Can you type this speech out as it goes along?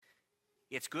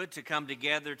It's good to come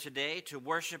together today to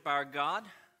worship our God,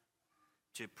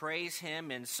 to praise Him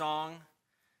in song,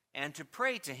 and to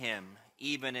pray to Him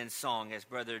even in song, as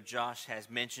Brother Josh has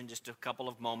mentioned just a couple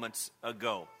of moments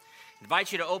ago. I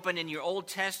invite you to open in your Old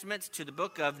Testaments to the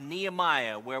book of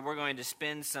Nehemiah, where we're going to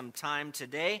spend some time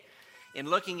today in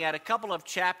looking at a couple of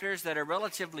chapters that are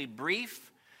relatively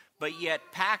brief, but yet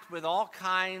packed with all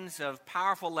kinds of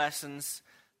powerful lessons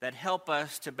that help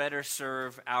us to better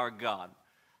serve our God.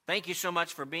 Thank you so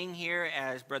much for being here.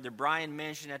 As Brother Brian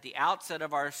mentioned at the outset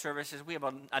of our services, we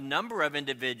have a number of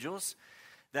individuals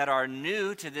that are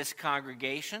new to this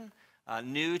congregation,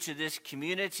 new to this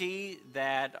community,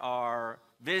 that are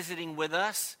visiting with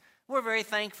us. We're very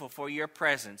thankful for your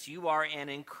presence. You are an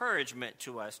encouragement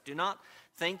to us. Do not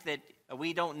think that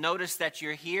we don't notice that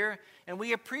you're here, and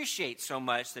we appreciate so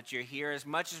much that you're here as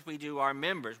much as we do our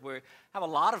members. We have a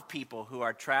lot of people who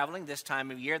are traveling this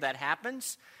time of year. That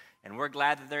happens. And we're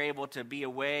glad that they're able to be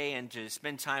away and to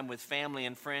spend time with family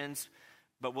and friends.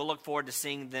 But we'll look forward to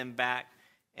seeing them back.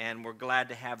 And we're glad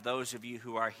to have those of you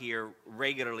who are here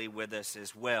regularly with us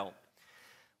as well.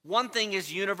 One thing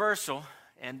is universal,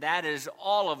 and that is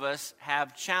all of us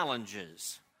have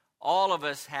challenges. All of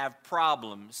us have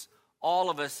problems.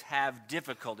 All of us have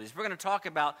difficulties. We're going to talk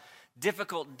about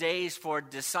difficult days for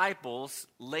disciples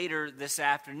later this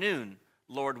afternoon,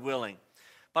 Lord willing.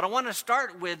 But I want to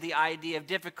start with the idea of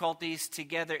difficulties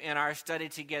together in our study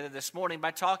together this morning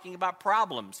by talking about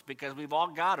problems, because we've all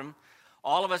got them.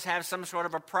 All of us have some sort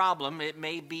of a problem. It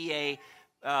may be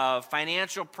a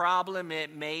financial problem.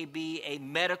 It may be a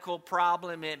medical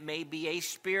problem. It may be a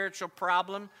spiritual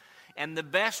problem. And the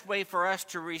best way for us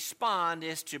to respond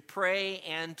is to pray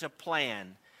and to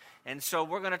plan. And so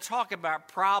we're going to talk about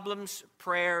problems,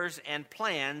 prayers, and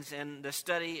plans in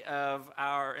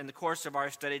the course of our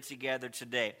study together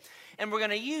today. And we're going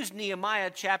to use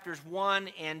Nehemiah chapters 1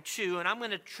 and 2, and I'm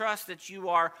going to trust that you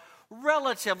are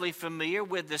relatively familiar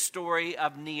with the story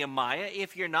of Nehemiah.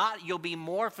 If you're not, you'll be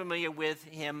more familiar with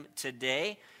him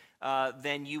today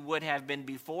than you would have been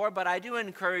before. But I do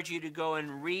encourage you to go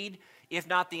and read, if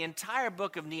not the entire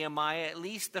book of Nehemiah, at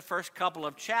least the first couple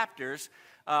of chapters,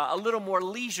 a little more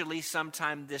leisurely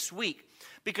sometime this week,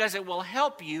 because it will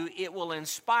help you, it will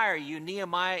inspire you.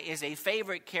 Nehemiah is a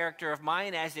favorite character of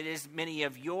mine, as it is many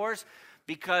of yours,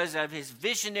 because of his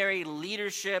visionary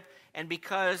leadership and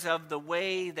because of the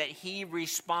way that he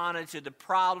responded to the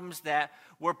problems that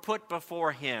were put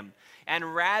before him.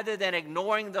 And rather than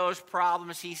ignoring those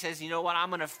problems, he says, you know what, I'm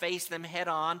going to face them head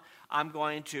on. I'm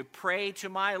going to pray to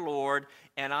my Lord,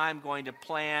 and I'm going to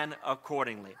plan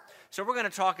accordingly. So we're going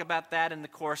to talk about that in the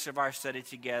course of our study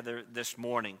together this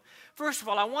morning. First of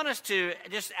all, I want us to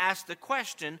just ask the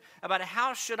question about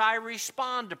how should I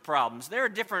respond to problems. There are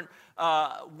different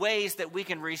ways that we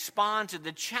can respond to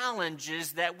the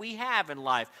challenges that we have in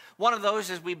life. One of those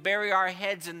is we bury our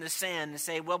heads in the sand and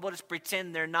say, well, we'll just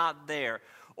pretend they're not there.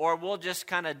 Or we'll just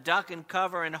kind of duck and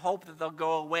cover and hope that they'll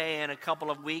go away in a couple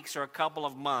of weeks or a couple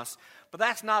of months. But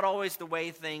that's not always the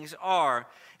way things are.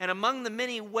 And among the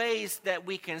many ways that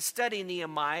we can study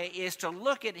Nehemiah is to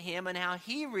look at him and how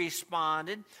he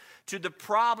responded to the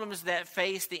problems that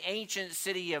faced the ancient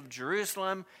city of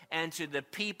Jerusalem and to the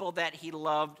people that he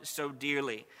loved so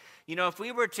dearly. You know, if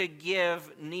we were to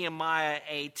give Nehemiah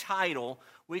a title,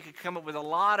 we could come up with a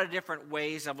lot of different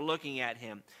ways of looking at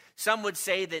him. Some would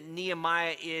say that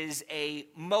Nehemiah is a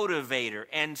motivator,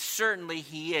 and certainly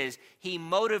he is. He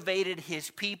motivated his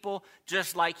people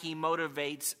just like he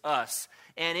motivates us.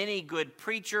 And any good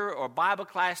preacher or Bible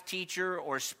class teacher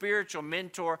or spiritual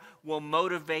mentor will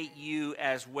motivate you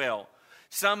as well.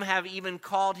 Some have even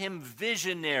called him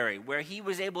visionary, where he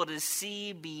was able to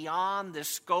see beyond the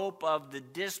scope of the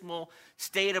dismal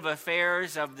state of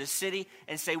affairs of the city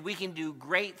and say, we can do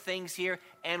great things here,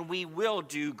 and we will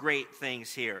do great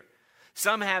things here.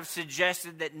 Some have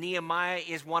suggested that Nehemiah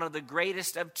is one of the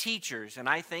greatest of teachers, and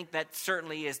I think that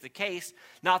certainly is the case.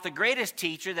 Not the greatest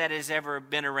teacher that has ever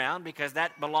been around, because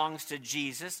that belongs to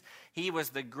Jesus. He was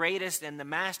the greatest and the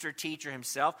master teacher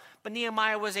himself, but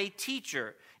Nehemiah was a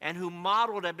teacher and who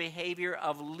modeled a behavior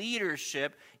of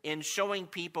leadership in showing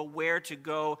people where to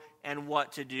go and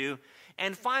what to do.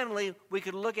 And finally, we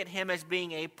could look at him as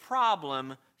being a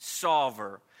problem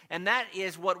solver. And that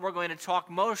is what we're going to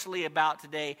talk mostly about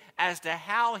today, as to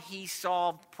how he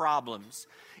solved problems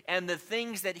and the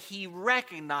things that he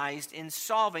recognized in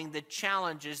solving the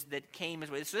challenges that came his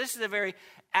way. So this is a very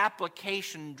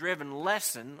application-driven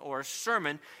lesson or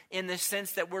sermon in the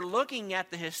sense that we're looking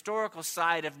at the historical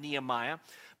side of Nehemiah,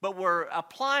 but we're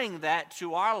applying that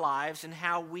to our lives and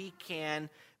how we can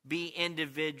be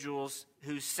individuals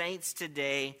whose saints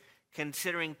today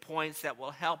considering points that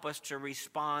will help us to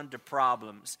respond to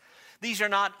problems. These are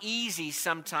not easy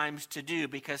sometimes to do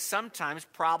because sometimes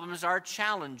problems are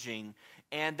challenging,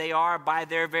 and they are, by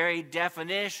their very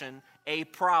definition, a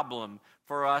problem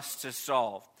for us to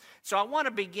solve. So I want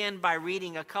to begin by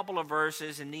reading a couple of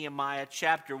verses in Nehemiah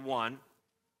chapter 1.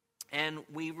 And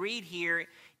we read here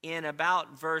in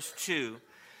about verse 2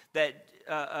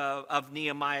 of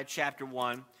Nehemiah chapter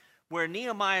 1, where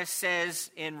Nehemiah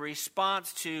says in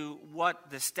response to what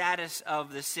the status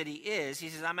of the city is, he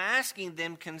says, I'm asking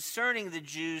them concerning the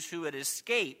Jews who had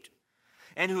escaped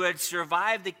and who had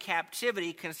survived the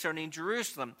captivity concerning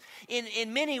Jerusalem.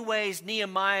 In many ways,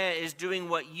 Nehemiah is doing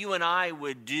what you and I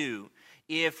would do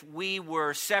if we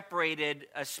were separated,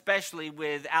 especially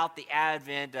without the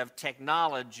advent of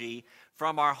technology,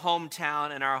 from our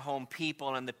hometown and our home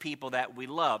people and the people that we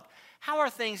loved. How are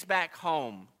things back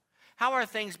home? How are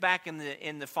things back in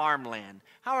the farmland?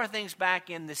 How are things back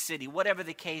in the city? Whatever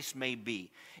the case may be.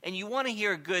 And you want to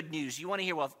hear good news. You want to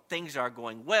hear, well, things are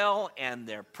going well, and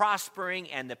they're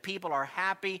prospering, and the people are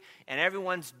happy, and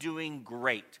everyone's doing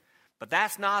great. But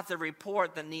that's not the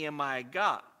report that Nehemiah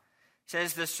got. It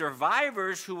says, the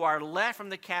survivors who are left from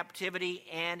the captivity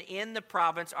and in the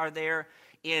province are there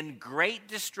in great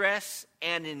distress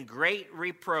and in great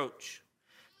reproach.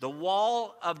 The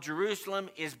wall of Jerusalem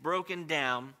is broken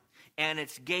down, and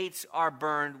its gates are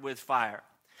burned with fire.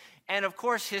 And of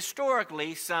course,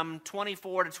 historically, some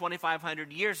 24 to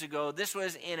 2,500 years ago, this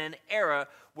was in an era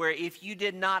where if you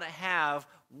did not have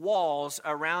walls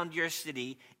around your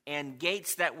city and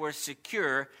gates that were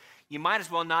secure, you might as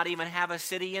well not even have a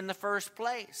city in the first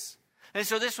place. And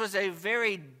so this was a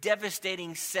very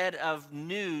devastating set of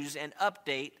news and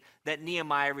update that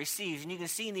Nehemiah receives. And you can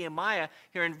see Nehemiah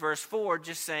here in verse 4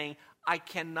 just saying, I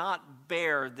cannot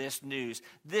bear this news.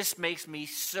 This makes me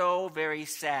so very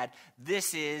sad.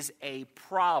 This is a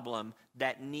problem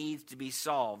that needs to be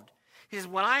solved. He says,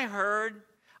 when I heard,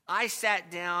 I sat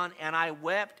down and I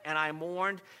wept and I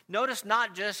mourned. Notice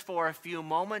not just for a few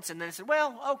moments and then said,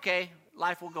 well, okay,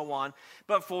 life will go on.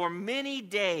 But for many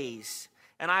days,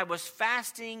 and I was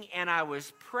fasting and I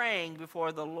was praying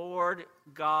before the Lord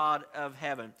God of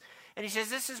heaven. And he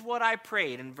says, this is what I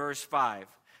prayed in verse 5.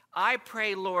 I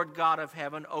pray, Lord God of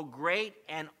heaven, O great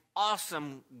and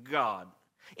awesome God.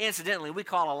 Incidentally, we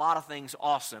call a lot of things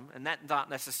awesome, and that's not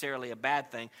necessarily a bad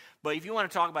thing. But if you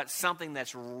want to talk about something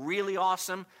that's really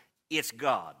awesome, it's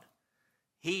God.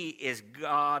 He is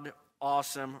God,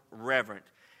 awesome, reverent.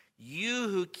 You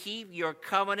who keep your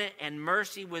covenant and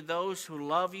mercy with those who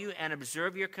love you and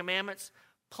observe your commandments,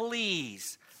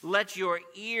 please let your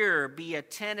ear be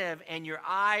attentive and your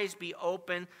eyes be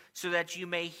open so that you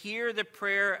may hear the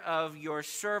prayer of your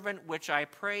servant, which I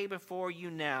pray before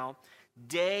you now,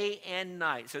 day and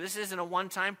night. So this isn't a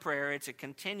one-time prayer, it's a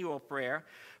continual prayer.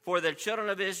 For the children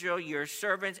of Israel, your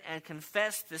servants, and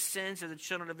confess the sins of the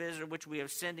children of Israel, which we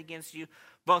have sinned against you.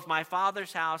 Both my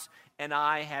father's house and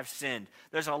I have sinned.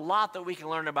 There's a lot that we can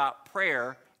learn about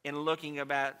prayer in looking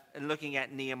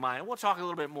at Nehemiah. And we'll talk a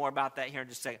little bit more about that here in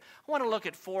just a second. I want to look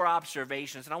at 4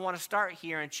 observations, and I want to start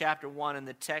here in chapter 1 in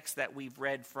the text that we've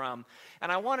read from.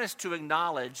 And I want us to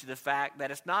acknowledge the fact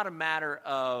that it's not a matter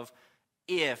of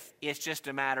if, it's just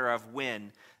a matter of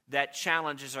when that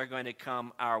challenges are going to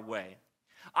come our way.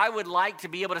 I would like to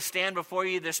be able to stand before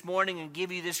you this morning and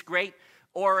give you this great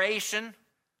oration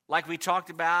like we talked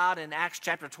about in Acts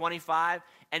chapter 25,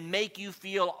 and make you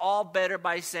feel all better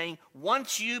by saying,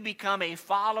 once you become a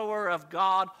follower of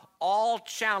God, all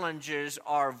challenges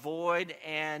are void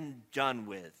and done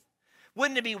with.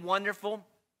 Wouldn't it be wonderful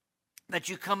that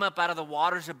you come up out of the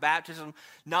waters of baptism,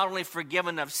 not only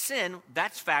forgiven of sin,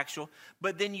 that's factual,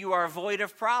 but then you are void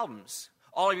of problems.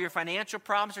 All of your financial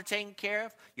problems are taken care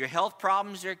of. Your health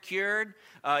problems are cured.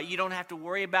 You don't have to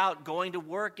worry about going to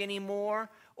work anymore,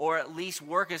 or at least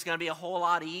work is going to be a whole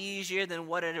lot easier than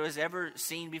what it was ever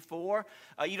seen before.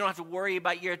 You don't have to worry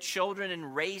about your children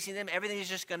and raising them. Everything is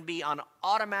just going to be on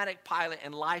automatic pilot,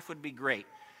 and life would be great.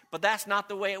 But that's not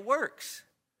the way it works.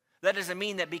 That doesn't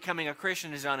mean that becoming a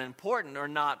Christian is unimportant or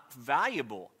not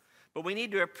valuable. But we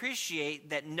need to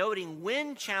appreciate that noting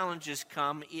when challenges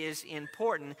come is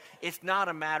important. It's not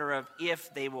a matter of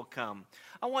if they will come.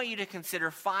 I want you to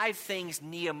consider 5 things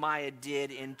Nehemiah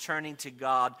did in turning to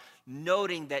God,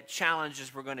 noting that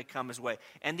challenges were going to come his way.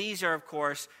 And these are, of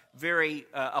course, very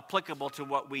applicable to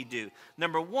what we do.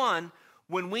 Number 1,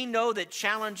 when we know that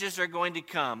challenges are going to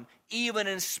come, even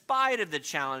in spite of the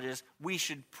challenges, we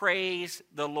should praise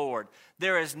the Lord.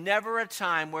 There is never a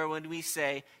time where when we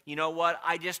say, you know what,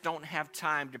 I just don't have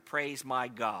time to praise my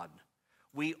God.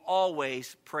 We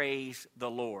always praise the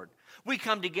Lord. We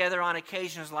come together on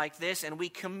occasions like this and we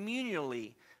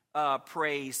communally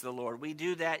praise the Lord. We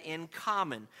do that in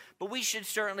common. But we should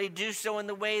certainly do so in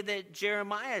the way that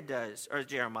Nehemiah does.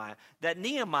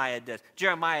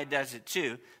 Jeremiah does it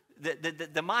too.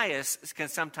 The Mayas can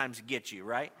sometimes get you,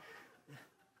 right?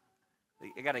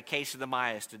 I got a case of the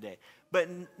Mayas today. But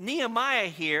Nehemiah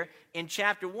here in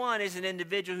chapter 1 is an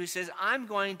individual who says, I'm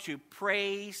going to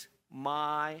praise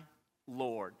my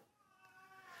Lord.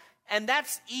 And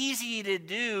that's easy to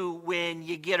do when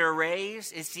you get a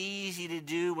raise. It's easy to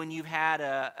do when you've had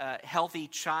a healthy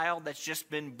child that's just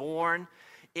been born.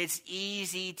 It's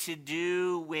easy to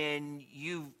do when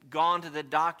you've gone to the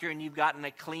doctor and you've gotten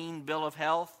a clean bill of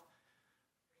health.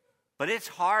 But it's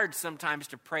hard sometimes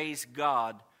to praise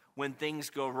God when things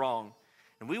go wrong.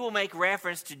 And we will make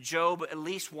reference to Job at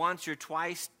least once or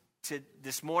twice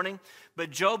this morning. But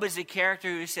Job is a character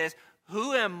who says,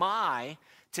 who am I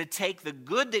to take the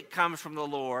good that comes from the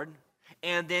Lord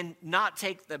and then not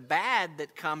take the bad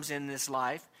that comes in this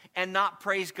life and not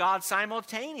praise God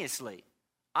simultaneously?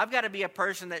 I've got to be a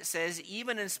person that says,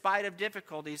 even in spite of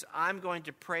difficulties, I'm going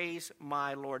to praise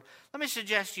my Lord. Let me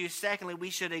suggest to you, secondly, we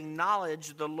should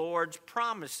acknowledge the Lord's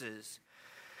promises.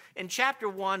 In chapter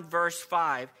 1, verse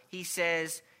 5, he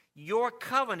says, your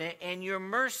covenant and your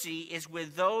mercy is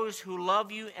with those who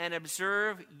love you and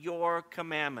observe your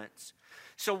commandments.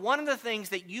 So one of the things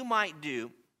that you might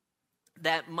do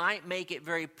that might make it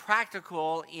very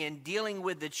practical in dealing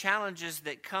with the challenges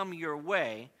that come your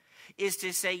way is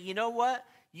to say, you know what?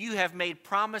 You have made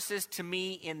promises to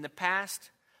me in the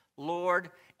past,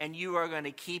 Lord, and you are going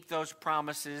to keep those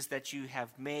promises that you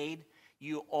have made.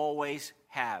 You always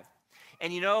have.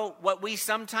 And you know what we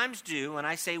sometimes do, when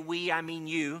I say we, I mean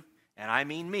you, and I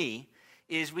mean me,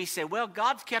 is we say, well,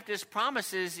 God's kept his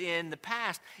promises in the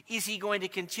past. Is he going to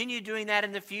continue doing that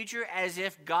in the future, as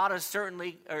if God is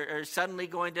certainly or suddenly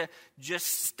going to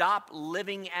just stop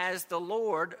living as the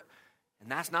Lord?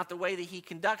 And that's not the way that he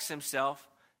conducts himself.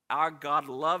 Our God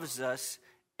loves us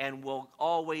and will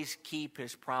always keep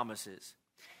his promises.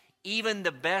 Even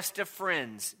the best of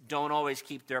friends don't always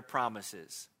keep their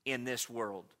promises in this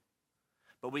world.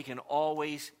 But we can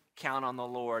always count on the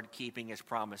Lord keeping his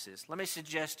promises. Let me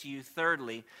suggest to you,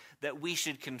 thirdly, that we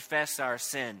should confess our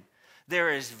sin.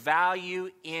 There is value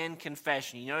in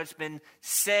confession. You know, it's been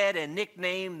said and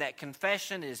nicknamed that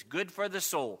confession is good for the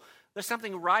soul. There's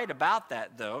something right about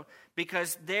that, though,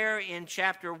 because there in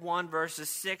chapter 1, verses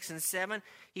 6 and 7,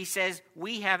 he says,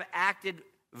 we have acted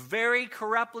very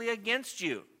corruptly against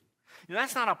you. You know,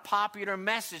 that's not a popular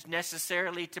message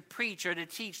necessarily to preach or to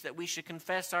teach, that we should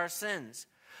confess our sins.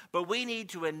 But we need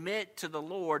to admit to the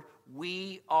Lord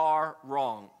we are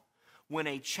wrong. When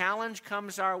a challenge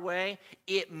comes our way,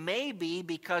 it may be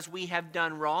because we have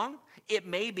done wrong. It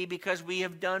may be because we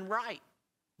have done right,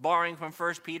 borrowing from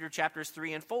 1 Peter chapters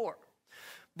 3 and 4.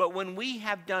 But when we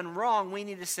have done wrong, we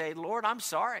need to say, Lord, I'm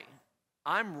sorry.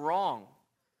 I'm wrong.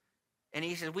 And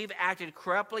he says, we've acted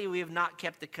corruptly. We have not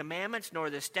kept the commandments, nor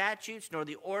the statutes, nor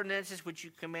the ordinances which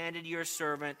you commanded your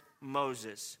servant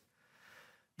Moses.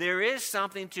 There is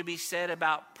something to be said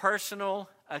about personal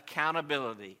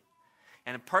accountability.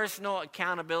 And personal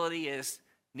accountability is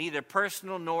neither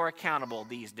personal nor accountable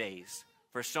these days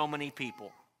for so many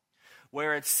people,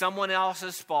 where it's someone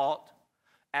else's fault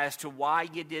as to why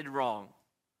you did wrong.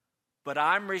 But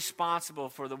I'm responsible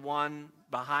for the one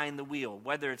behind the wheel,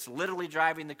 whether it's literally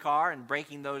driving the car and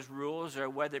breaking those rules, or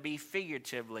whether it be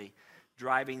figuratively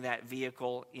driving that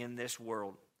vehicle in this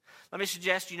world. Let me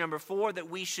suggest to you, number 4, that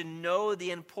we should know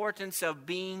the importance of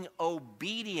being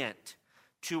obedient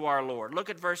to our Lord. Look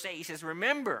at verse 8. He says,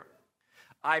 remember,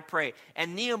 I pray.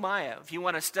 And Nehemiah, if you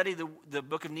want to study the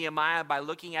book of Nehemiah by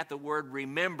looking at the word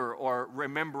remember or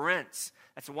remembrance,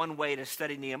 that's one way to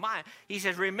study Nehemiah. He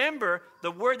says, remember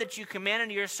the word that you commanded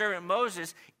to your servant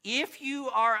Moses, if you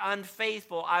are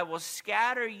unfaithful, I will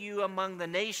scatter you among the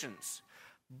nations.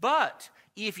 But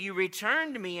if you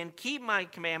return to me and keep my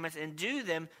commandments and do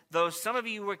them, though some of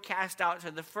you were cast out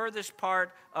to the furthest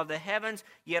part of the heavens,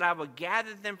 yet I will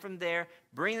gather them from there,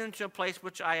 bring them to a place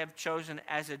which I have chosen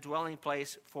as a dwelling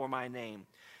place for my name.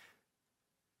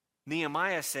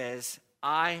 Nehemiah says,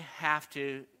 I have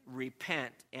to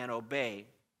repent and obey.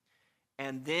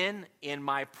 And then in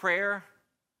my prayer,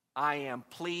 I am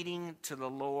pleading to the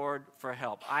Lord for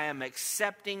help. I am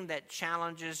accepting that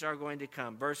challenges are going to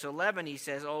come. Verse 11, he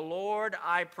says, O Lord,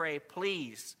 I pray,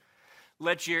 please,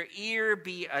 let your ear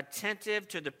be attentive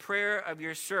to the prayer of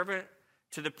your servant,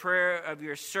 to the prayer of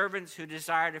your servants who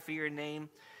desire to fear your name,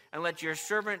 and let your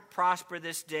servant prosper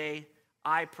this day,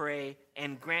 I pray,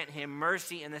 and grant him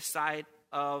mercy in the sight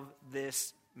of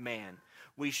this man.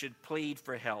 We should plead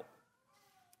for help.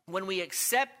 when we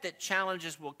accept that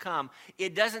challenges will come,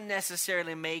 it doesn't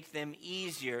necessarily make them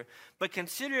easier. But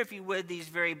consider, if you would, these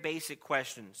very basic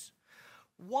questions.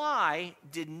 Why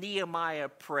did Nehemiah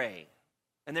pray?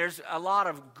 And there's a lot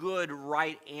of good,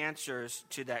 right answers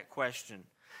to that question.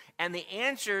 And the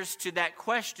answers to that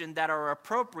question that are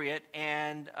appropriate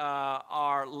and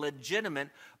are legitimate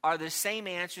are the same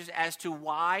answers as to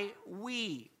why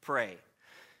we pray.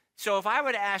 So if I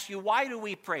were to ask you, why do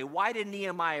we pray? Why did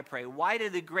Nehemiah pray? Why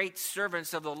did the great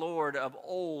servants of the Lord of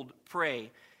old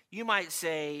pray? You might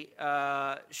say,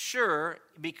 sure,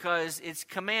 because it's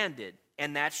commanded,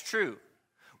 and that's true.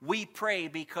 We pray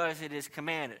because it is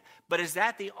commanded. But is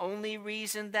that the only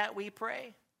reason that we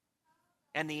pray?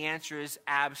 And the answer is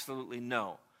absolutely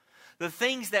no. The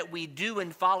things that we do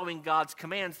in following God's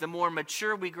commands, the more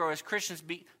mature we grow as Christians,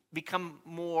 become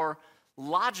more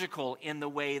logical in the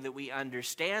way that we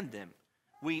understand them.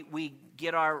 We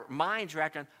get our minds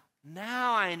wrapped around,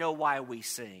 now I know why we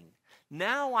sing.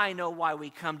 Now I know why we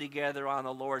come together on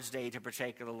the Lord's Day to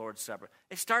partake of the Lord's Supper.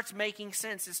 It starts making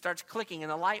sense. It starts clicking, and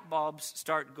the light bulbs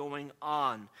start going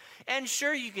on. And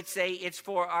sure, you could say it's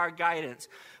for our guidance.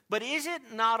 But is it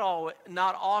not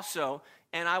also,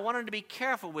 and I wanted to be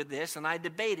careful with this, and I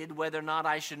debated whether or not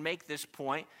I should make this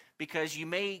point, because you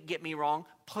may get me wrong.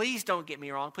 Please don't get me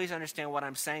wrong. Please understand what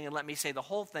I'm saying, and let me say the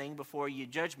whole thing before you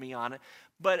judge me on it.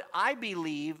 But I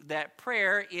believe that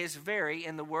prayer is very,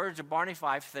 in the words of Barney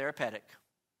Fife, therapeutic.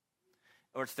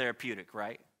 Or it's therapeutic,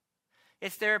 right?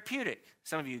 It's therapeutic.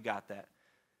 Some of you got that.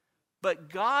 But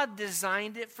God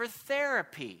designed it for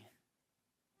therapy.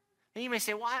 And you may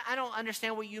say, well, I don't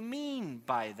understand what you mean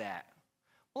by that.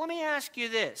 Well, let me ask you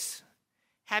this.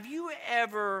 Have you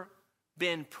ever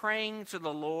been praying to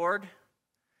the Lord,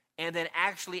 and then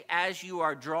actually as you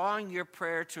are drawing your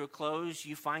prayer to a close,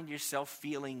 you find yourself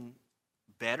feeling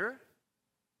better,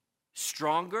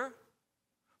 stronger,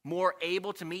 more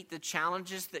able to meet the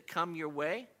challenges that come your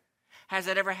way? Has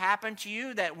that ever happened to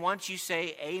you, that once you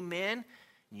say amen,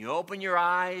 you open your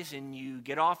eyes and you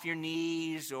get off your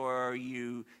knees, or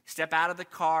you step out of the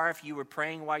car if you were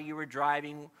praying while you were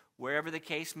driving, wherever the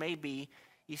case may be,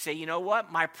 you say, you know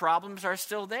what, my problems are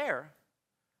still there,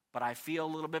 but I feel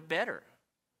a little bit better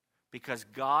because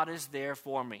God is there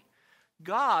for me.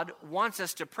 God wants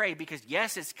us to pray because,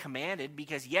 yes, it's commanded,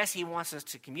 because, yes, he wants us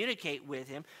to communicate with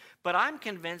him, but I'm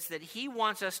convinced that he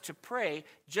wants us to pray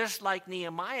just like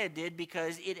Nehemiah did,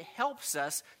 because it helps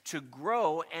us to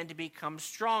grow and to become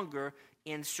stronger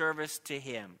in service to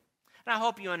him. And I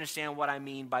hope you understand what I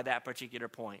mean by that particular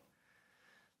point.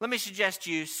 Let me suggest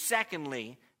to you,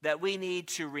 secondly, that we need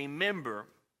to remember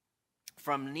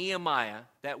from Nehemiah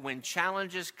that when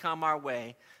challenges come our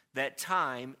way, that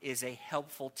time is a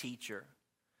helpful teacher.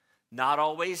 Not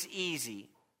always easy,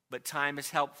 but time is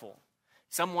helpful.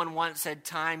 Someone once said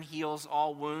time heals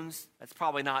all wounds. That's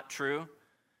probably not true,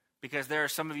 because there are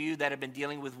some of you that have been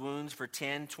dealing with wounds for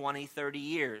 10, 20, 30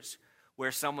 years,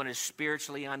 where someone is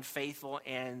spiritually unfaithful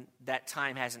and that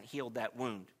time hasn't healed that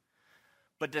wound.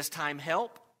 But does time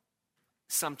help?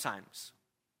 Sometimes,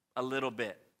 a little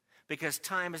bit, because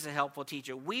time is a helpful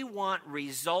teacher. We want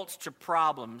results to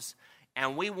problems,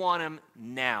 and we want them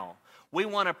now. We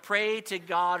want to pray to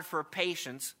God for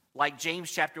patience, like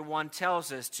James chapter 1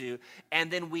 tells us to,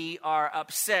 and then we are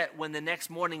upset when the next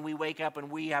morning we wake up and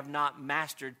we have not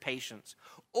mastered patience.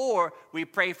 Or we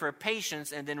pray for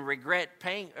patience and then regret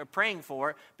praying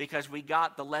for it because we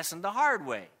got the lesson the hard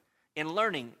way in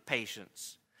learning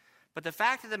patience. But the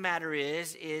fact of the matter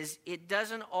is it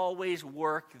doesn't always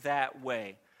work that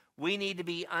way. We need to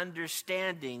be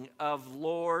understanding of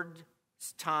Lord's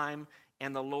time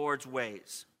and the Lord's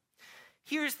ways.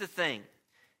 Here's the thing,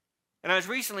 and I was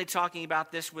recently talking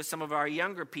about this with some of our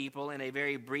younger people in a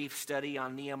very brief study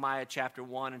on Nehemiah chapter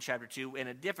 1 and chapter 2 in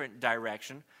a different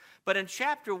direction. But in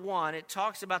chapter 1, it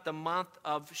talks about the month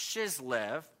of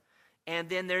Chislev, and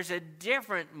then there's a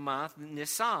different month,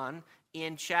 Nisan,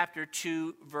 in chapter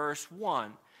 2, verse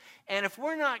 1. And if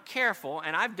we're not careful,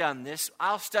 and I've done this,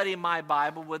 I'll study my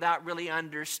Bible without really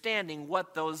understanding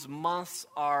what those months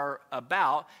are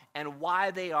about and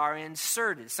why they are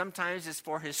inserted. Sometimes it's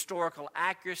for historical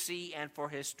accuracy and for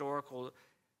historical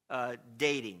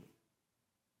dating.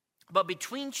 But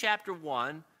between chapter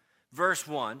 1, verse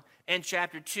 1, and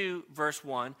chapter 2, verse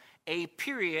 1, a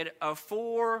period of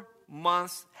 4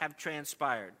 months have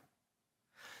transpired.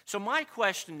 So my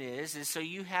question is so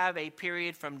you have a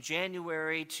period from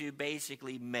January to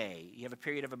basically May. You have a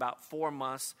period of about 4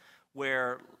 months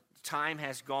where time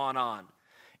has gone on.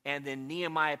 And then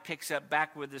Nehemiah picks up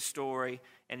back with the story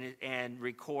and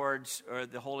records, or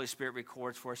the Holy Spirit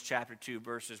records for us chapter 2,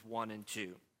 verses 1 and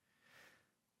 2.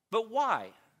 But why?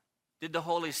 did the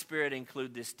Holy Spirit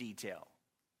include this detail?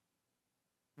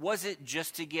 Was it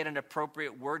just to get an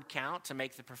appropriate word count to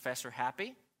make the professor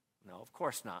happy? No, of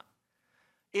course not.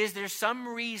 Is there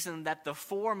some reason that the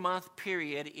 4-month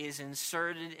period is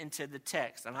inserted into the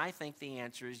text? And I think the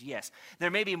answer is yes.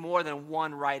 There may be more than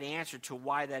one right answer to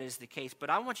why that is the case, but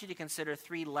I want you to consider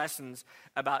 3 lessons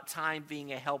about time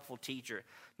being a helpful teacher.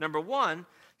 Number 1,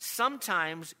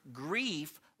 sometimes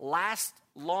grief lasts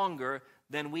longer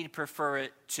than we'd prefer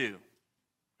it to.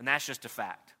 And that's just a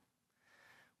fact.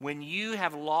 When you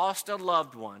have lost a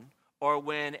loved one, or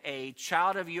when a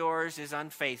child of yours is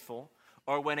unfaithful,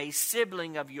 or when a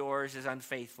sibling of yours is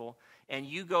unfaithful, and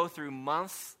you go through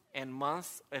months and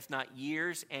months, if not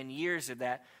years and years of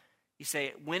that, you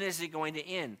say, when is it going to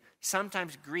end?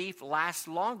 Sometimes grief lasts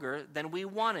longer than we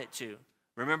want it to.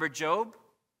 Remember Job?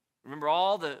 Remember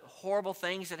all the horrible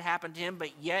things that happened to him,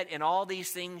 but yet in all these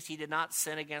things he did not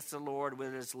sin against the Lord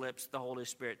with his lips, the Holy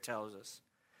Spirit tells us.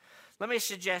 Let me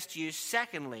suggest to you,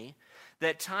 secondly,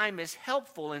 that time is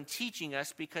helpful in teaching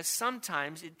us because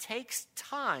sometimes it takes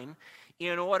time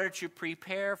in order to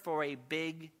prepare for a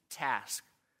big task.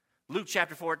 Luke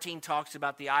chapter 14 talks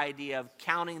about the idea of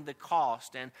counting the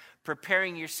cost and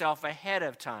preparing yourself ahead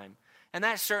of time. And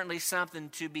that's certainly something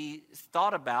to be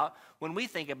thought about when we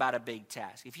think about a big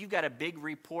task. If you've got a big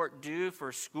report due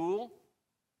for school,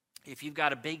 if you've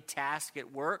got a big task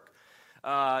at work,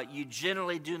 you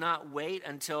generally do not wait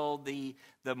until the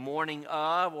morning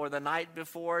of or the night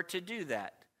before to do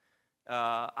that.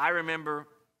 I remember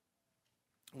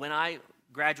when I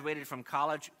graduated from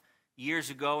college years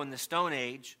ago in the Stone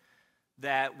Age,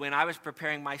 that when I was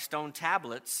preparing my stone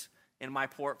tablets in my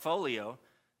portfolio,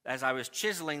 as I was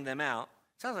chiseling them out,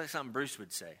 sounds like something Bruce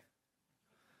would say.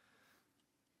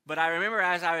 But I remember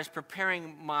as I was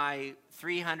preparing my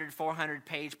 300,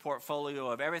 400-page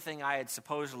portfolio of everything I had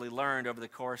supposedly learned over the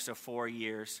course of 4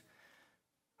 years,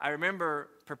 I remember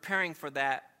preparing for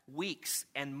that weeks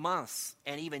and months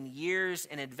and even years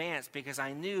in advance because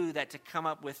I knew that to come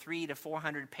up with 300 to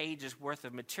 400 pages worth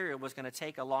of material was going to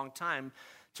take a long time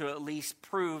to at least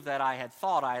prove that I had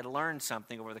thought I had learned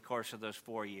something over the course of those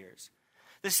 4 years.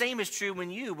 The same is true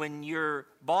when your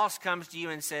boss comes to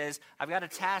you and says, I've got a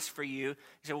task for you. You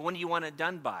say, well, when do you want it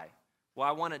done by? Well,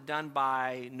 I want it done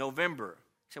by November.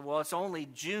 You say, well, it's only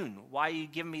June. Why are you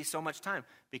giving me so much time?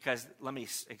 Because let me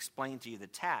explain to you the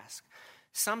task.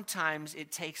 Sometimes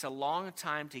it takes a long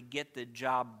time to get the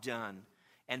job done.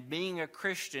 And being a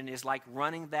Christian is like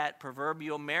running that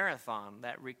proverbial marathon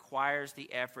that requires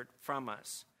the effort from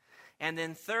us. And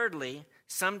then thirdly,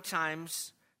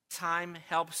 sometimes time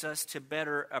helps us to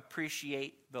better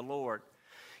appreciate the Lord.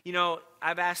 You know,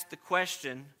 I've asked the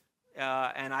question,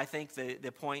 and I think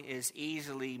the point is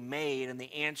easily made, and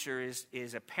the answer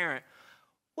is apparent.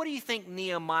 What do you think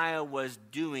Nehemiah was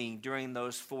doing during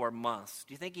those 4 months?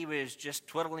 Do you think he was just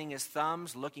twiddling his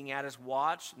thumbs, looking at his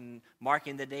watch, and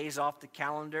marking the days off the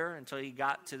calendar until he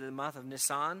got to the month of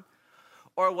Nisan?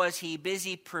 Or was he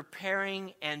busy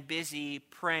preparing and busy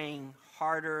praying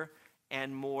harder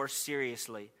and more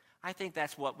seriously? I think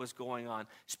that's what was going on.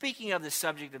 Speaking of the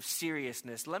subject of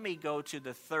seriousness, let me go to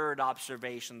the third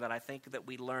observation that I think that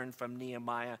we learned from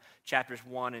Nehemiah chapters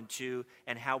 1 and 2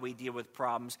 and how we deal with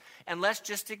problems. And let's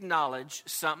just acknowledge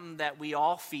something that we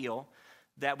all feel,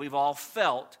 that we've all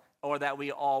felt, or that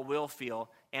we all will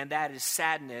feel, and that is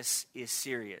sadness is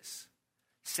serious.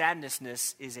 Sadness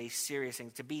is a serious thing.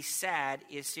 To be sad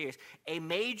is serious. A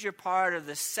major part of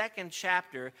the second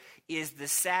chapter is the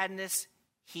sadness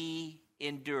he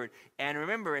endured. And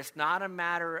remember, it's not a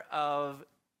matter of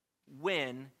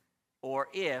when or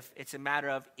if, it's a matter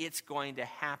of it's going to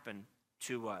happen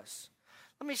to us.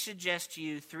 Let me suggest to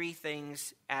you 3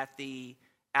 things at the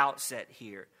outset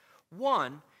here.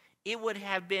 1, it would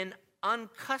have been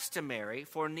uncustomary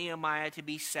for Nehemiah to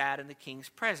be sad in the king's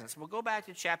presence. We'll go back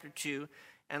to chapter 2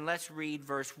 and let's read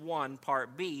verse 1,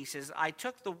 part B. He says, I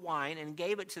took the wine and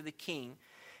gave it to the king.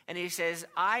 And he says,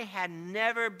 I had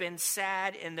never been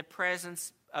sad in the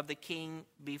presence of the king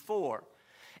before.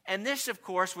 And this, of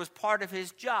course, was part of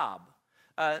his job.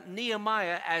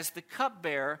 Nehemiah, as the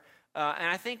cupbearer, and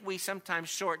I think we sometimes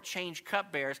shortchange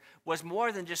cupbearers, was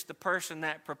more than just the person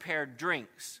that prepared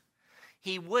drinks.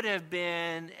 He would have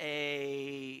been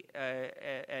an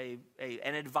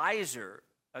advisor,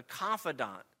 a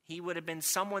confidant. He would have been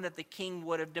someone that the king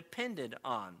would have depended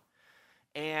on.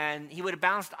 And he would have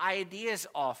bounced ideas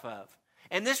off of.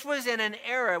 And this was in an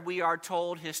era, we are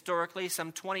told historically,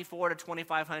 some 24 to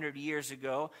 2,500 years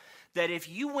ago, that if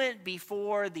you went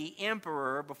before the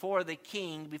emperor, before the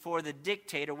king, before the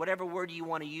dictator, whatever word you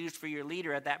want to use for your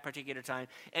leader at that particular time,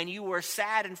 and you were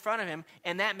sad in front of him,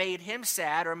 and that made him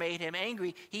sad or made him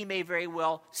angry, he may very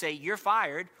well say, you're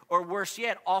fired, or worse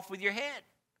yet, off with your head.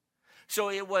 So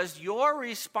it was your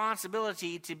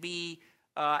responsibility to be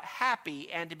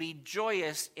happy and to be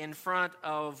joyous in front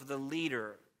of the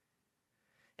leader.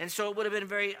 And so it would have been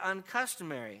very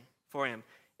uncustomary for him.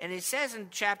 And it says in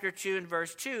chapter 2 and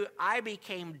verse 2, I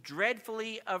became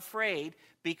dreadfully afraid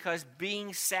because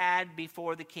being sad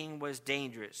before the king was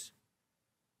dangerous.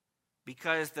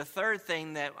 Because the third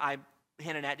thing that I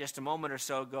hinted at just a moment or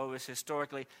so ago is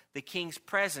historically, the king's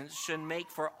presence should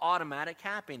make for automatic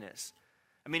happiness.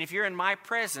 I mean, if you're in my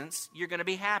presence, you're going to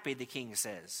be happy, the king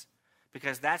says,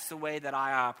 because that's the way that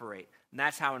I operate, and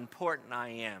that's how important I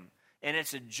am. And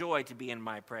it's a joy to be in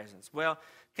my presence. Well,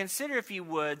 consider, if you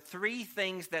would, 3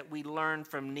 things that we learn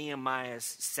from Nehemiah's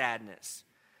sadness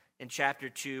in chapter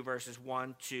 2, verses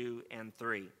 1, 2, and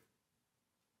 3.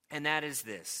 And that is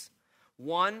this.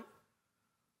 1,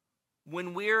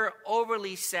 when we're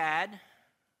overly sad,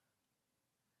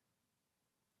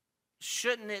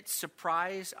 shouldn't it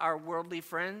surprise our worldly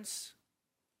friends?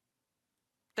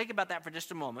 Think about that for just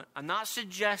a moment. I'm not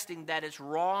suggesting that it's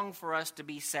wrong for us to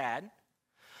be sad,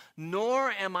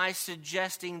 nor am I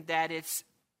suggesting that it's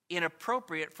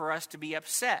inappropriate for us to be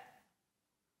upset.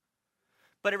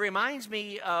 But it reminds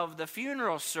me of the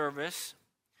funeral service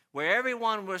where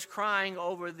everyone was crying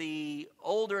over the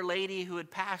older lady who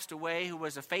had passed away, who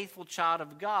was a faithful child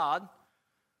of God,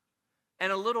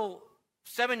 and a little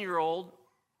 7-year-old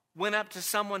went up to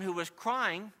someone who was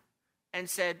crying and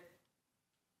said,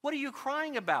 "What are you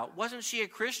crying about? Wasn't she a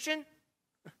Christian?"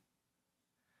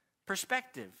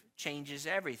 Perspective changes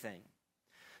everything.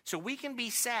 So we can be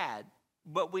sad,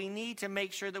 but we need to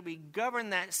make sure that we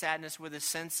govern that sadness with a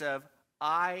sense of,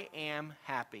 I am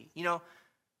happy. You know,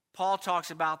 Paul talks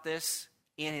about this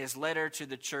in his letter to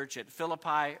the church at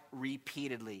Philippi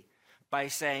repeatedly by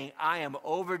saying, I am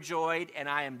overjoyed and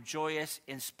I am joyous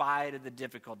in spite of the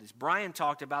difficulties. Brian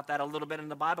talked about that a little bit in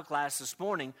the Bible class this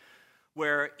morning,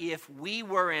 where if we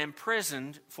were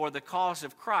imprisoned for the cause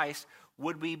of Christ,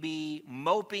 would we be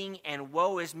moping and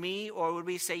woe is me? Or would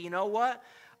we say, you know what?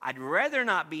 I'd rather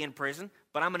not be in prison,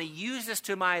 but I'm going to use this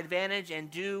to my advantage and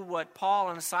do what Paul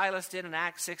and Silas did in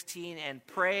Acts 16 and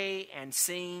pray and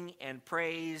sing and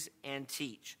praise and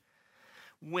teach.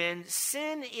 When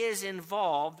sin is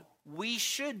involved, we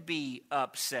should be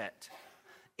upset.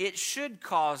 It should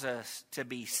cause us to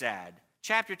be sad.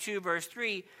 Chapter 2, verse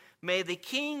 3, may the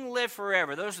king live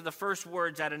forever. Those are the first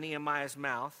words out of Nehemiah's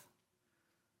mouth.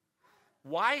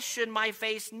 Why should my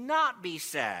face not be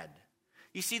sad?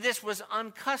 You see, this was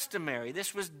uncustomary.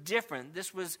 This was different.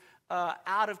 This was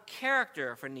out of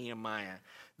character for Nehemiah.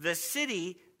 The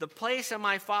city, the place of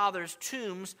my father's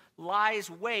tombs,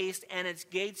 lies waste, and its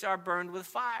gates are burned with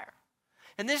fire.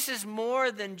 And this is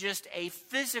more than just a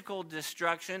physical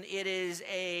destruction. It is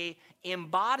a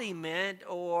embodiment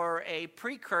or a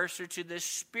precursor to the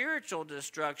spiritual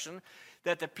destruction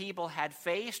that the people had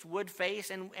faced, would face,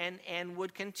 and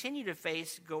would continue to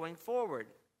face going forward.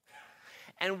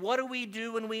 And what do we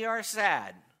do when we are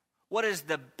sad? What is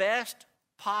the best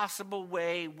possible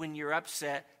way when you're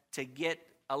upset to get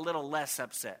a little less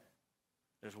upset?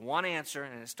 There's one answer,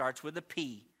 and it starts with a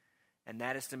P, and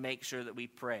that is to make sure that we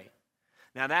pray.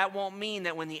 Now, that won't mean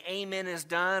that when the amen is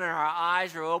done and our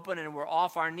eyes are open and we're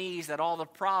off our knees that all the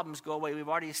problems go away. We've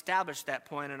already established that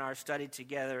point in our study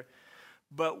together.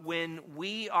 But when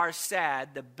we are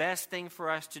sad, the best thing for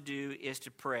us to do is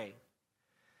to pray.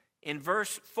 In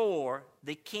verse 4,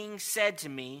 the king said to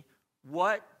me,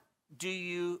 what do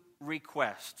you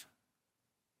request?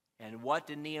 And what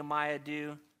did Nehemiah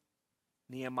do?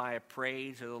 Nehemiah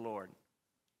prayed to the Lord.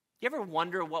 You ever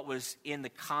wonder what was in the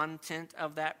content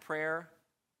of that prayer?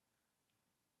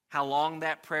 How long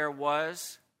that prayer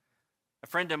was? A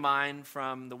friend of mine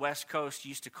from the West Coast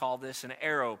used to call this an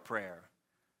arrow prayer.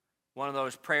 One of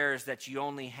those prayers that you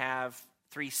only have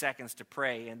 3 seconds to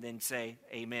pray and then say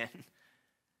amen.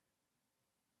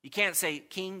 You can't say,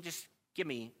 King, just give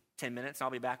me 10 minutes and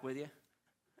I'll be back with you.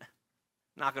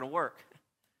 Not going to work.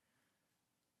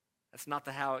 That's not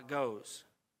how it goes.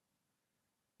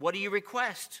 What do you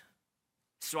request?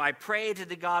 So I prayed to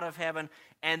the God of heaven,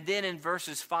 and then in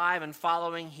verses 5 and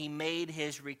following, he made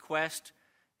his request,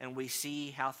 and we see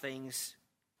how things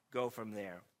go from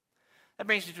there. That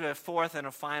brings me to a fourth and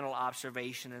a final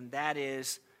observation, and that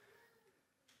is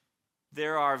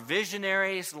there are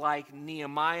visionaries like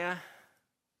Nehemiah,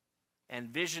 and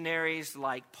visionaries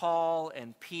like Paul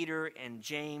and Peter and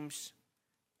James.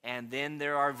 And then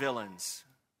there are villains.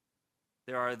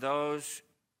 There are those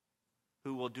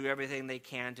who will do everything they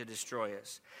can to destroy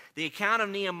us. The account of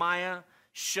Nehemiah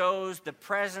shows the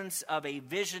presence of a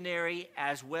visionary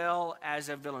as well as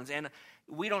of villains. And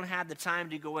we don't have the time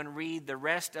to go and read the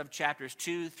rest of chapters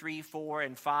 2, 3, 4,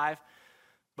 and 5.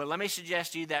 But let me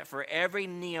suggest to you that for every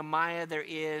Nehemiah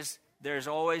there's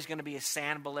always going to be a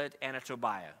Sanballat and a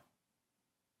Tobiah.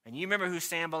 And you remember who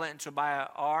Sanballat and Tobiah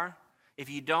are? If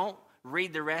you don't,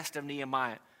 read the rest of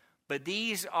Nehemiah. But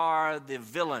these are the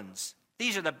villains.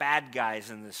 These are the bad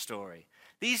guys in this story.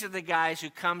 These are the guys who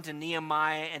come to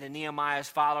Nehemiah and to Nehemiah's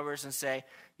followers and say,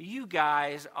 you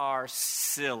guys are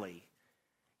silly.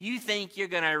 You think you're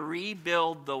going to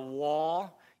rebuild the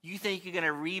wall? You think you're going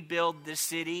to rebuild the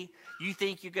city? You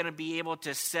think you're going to be able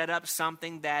to set up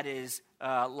something that is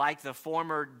like the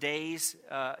former days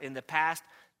in the past?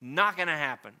 Not going to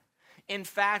happen. In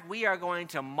fact, we are going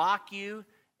to mock you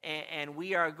and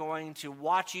we are going to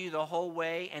watch you the whole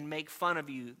way and make fun of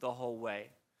you the whole way.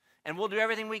 And we'll do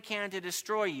everything we can to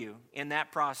destroy you in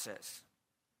that process.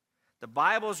 The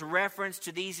Bible's reference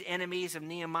to these enemies of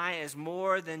Nehemiah is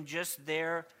more than just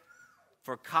there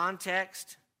for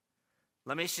context.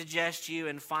 Let me suggest to you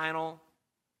in final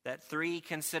that 3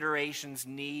 considerations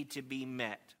need to be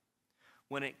met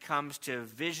when it comes to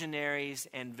visionaries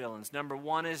and villains. Number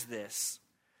 1 is this: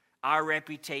 our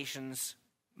reputations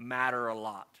matter a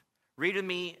lot. Read with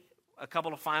me a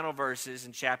couple of final verses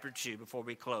in chapter 2 before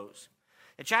we close.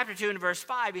 In chapter 2 and verse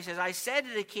 5, he says, I said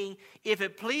to the king, if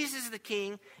it pleases the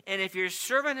king, and if your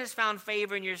servant has found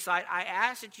favor in your sight, I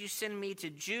ask that you send me to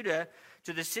Judah,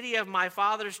 to the city of my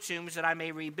father's tombs, that I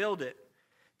may rebuild it.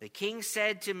 The king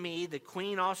said to me, the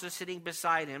queen also sitting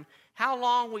beside him, how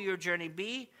long will your journey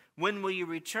be? When will you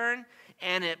return?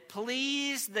 And it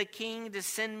pleased the king to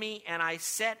send me, and I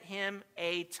set him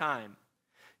a time.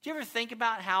 Do you ever think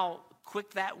about how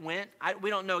quick that went?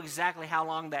 We don't know exactly how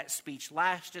long that speech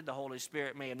lasted. The Holy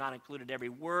Spirit may have not included every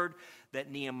word that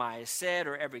Nehemiah said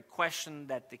or every question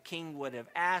that the king would have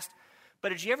asked. But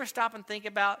did you ever stop and think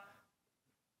about,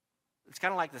 it's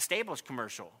kind of like the Staples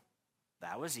commercial.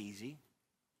 That was easy.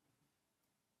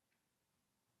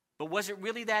 But was it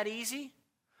really that easy?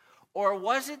 Or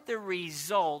was it the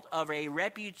result of a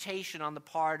reputation on the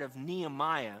part of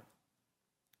Nehemiah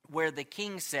where the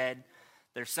king said,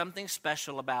 there's something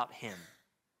special about him.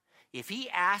 If he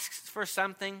asks for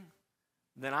something,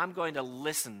 then I'm going to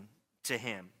listen to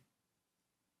him.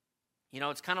 You know,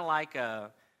 it's kind of like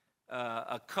a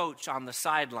coach on the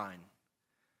sideline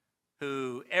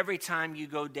who every time you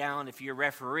go down, if you're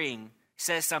refereeing,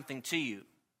 says something to you.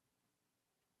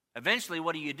 Eventually,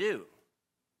 what do?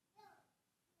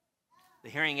 The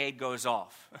hearing aid goes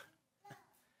off.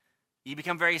 You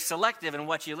become very selective in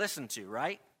what you listen to,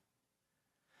 right?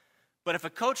 But if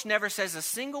a coach never says a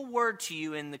single word to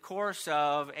you in the course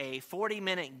of a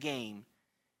 40-minute game,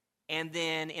 and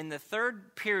then in the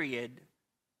third period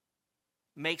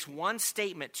makes one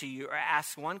statement to you or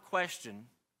asks one question,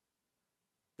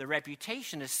 the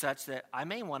reputation is such that I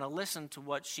may want to listen to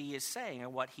what she is saying or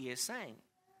what he is saying.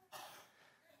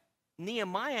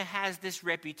 Nehemiah has this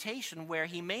reputation where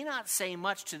he may not say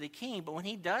much to the king, but when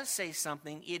he does say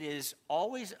something, it is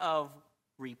always of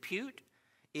repute.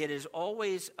 It is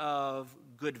always of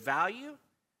good value.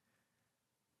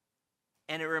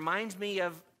 And it reminds me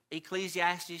of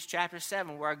Ecclesiastes chapter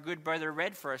 7, where our good brother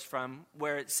read for us from,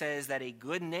 where it says that a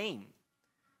good name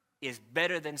is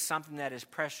better than something that is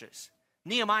precious.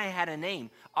 Nehemiah had a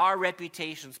name. Our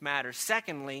reputations matter.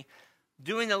 Secondly,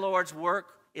 doing the Lord's work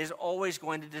is always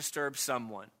going to disturb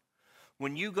someone.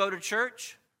 When you go to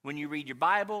church, when you read your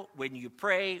Bible, when you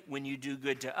pray, when you do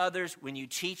good to others, when you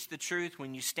teach the truth,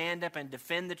 when you stand up and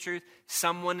defend the truth,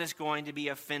 someone is going to be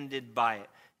offended by it.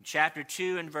 In chapter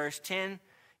 2 and verse 10,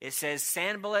 it says,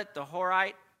 Sanballat the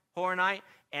Horonite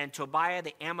and Tobiah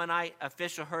the Ammonite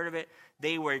official heard of it.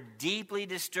 They were deeply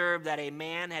disturbed that a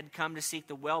man had come to seek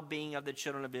the well-being of the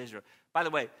children of Israel. By the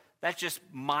way, that's just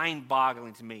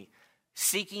mind-boggling to me.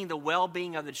 Seeking the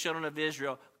well-being of the children of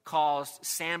Israel caused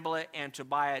Sanballat and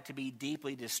Tobiah to be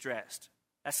deeply distressed.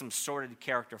 That's some sordid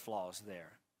character flaws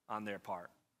there on their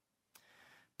part.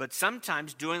 But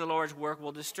sometimes doing the Lord's work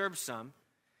will disturb some,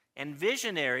 and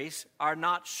visionaries are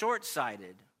not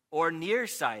short-sighted or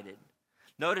nearsighted.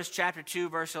 Notice chapter 2,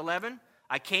 verse 11.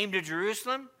 I came to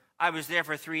Jerusalem. I was there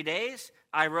for 3 days.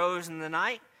 I rose in the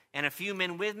night, and a few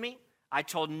men with me. I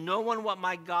told no one what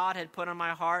my God had put on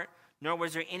my heart, nor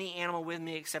was there any animal with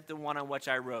me except the one on which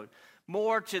I rode.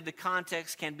 More to the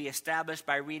context can be established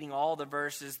by reading all the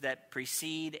verses that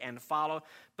precede and follow.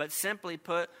 But simply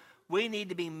put, We need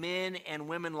to be men and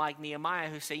women like Nehemiah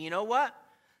who say, you know what?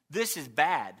 This is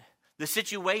bad. The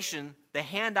situation, the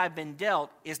hand I've been dealt,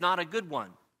 is not a good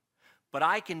one. But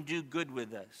I can do good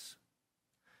with this.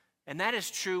 And that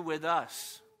is true with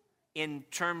us in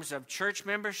terms of church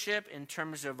membership, in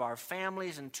terms of our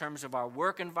families, in terms of our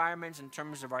work environments, in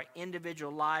terms of our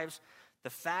individual lives. The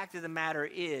fact of the matter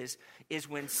is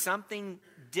when something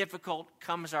difficult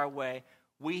comes our way,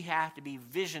 we have to be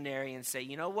visionary and say,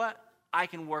 you know what? I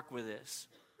can work with this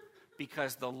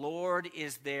because the Lord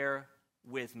is there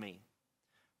with me.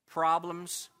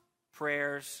 Problems,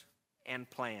 prayers, and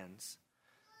plans.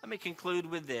 Let me conclude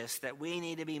with this, that we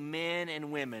need to be men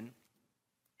and women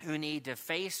who need to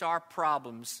face our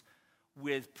problems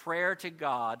with prayer to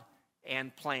God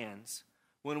and plans.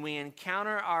 When we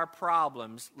encounter our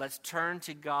problems, let's turn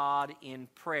to God in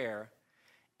prayer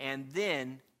and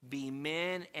then be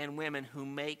men and women who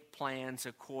make plans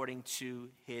according to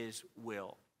His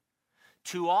will.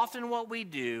 Too often what we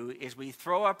do is we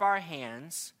throw up our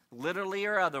hands, literally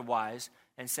or otherwise,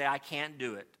 and say, I can't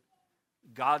do it.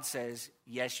 God says,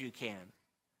 yes, you can.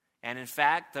 And in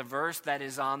fact, the verse that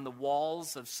is on the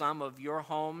walls of some of your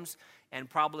homes, and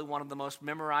probably one of the most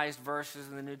memorized verses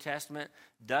in the New Testament,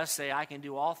 does say, I can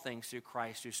do all things through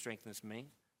Christ who strengthens me.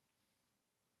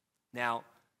 Now,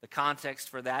 the context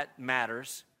for that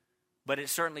matters, but it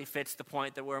certainly fits the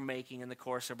point that we're making in the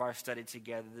course of our study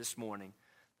together this morning,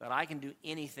 that I can do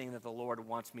anything that the Lord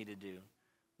wants me to do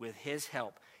with His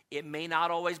help. It may not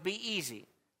always be easy.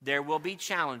 There will be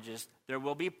challenges, there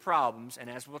will be problems,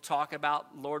 and as we'll talk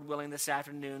about, Lord willing, this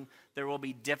afternoon, there will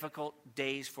be difficult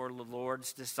days for the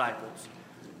Lord's disciples.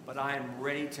 But I am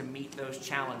ready to meet those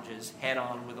challenges head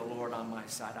on with the Lord on my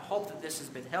side. I hope that this has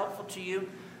been helpful to you,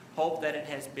 hope that it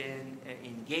has been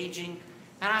engaging,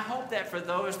 and I hope that for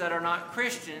those that are not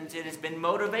Christians, it has been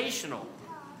motivational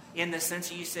in the sense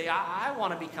that you say, I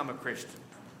want to become a Christian.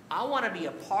 I want to be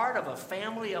a part of a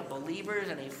family of believers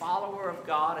and a follower of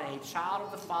God and a child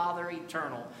of the Father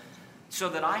eternal so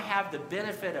that I have the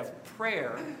benefit of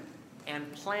prayer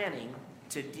and planning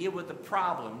to deal with the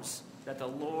problems that the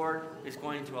Lord is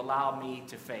going to allow me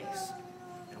to face.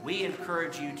 And we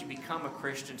encourage you to become a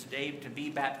Christian today, to be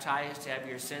baptized, to have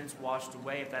your sins washed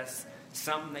away. If that's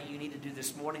something that you need to do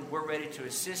this morning, we're ready to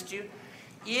assist you.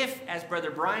 If, as Brother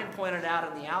Brian pointed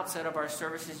out in the outset of our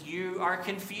services, you are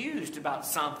confused about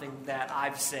something that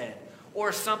I've said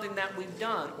or something that we've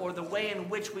done or the way in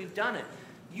which we've done it,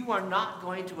 you are not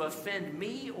going to offend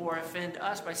me or offend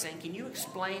us by saying, can you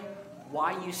explain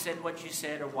why you said what you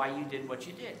said or why you did what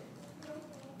you did?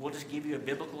 We'll just give you a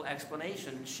biblical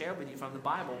explanation and share with you from the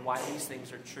Bible why these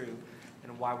things are true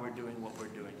and why we're doing what we're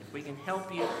doing. If we can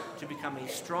help you to become a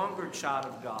stronger child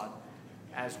of God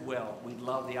as well, we'd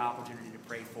love the opportunity to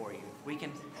pray for you. If we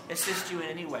can assist you in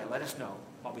any way, let us know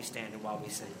while we stand and while we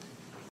sing.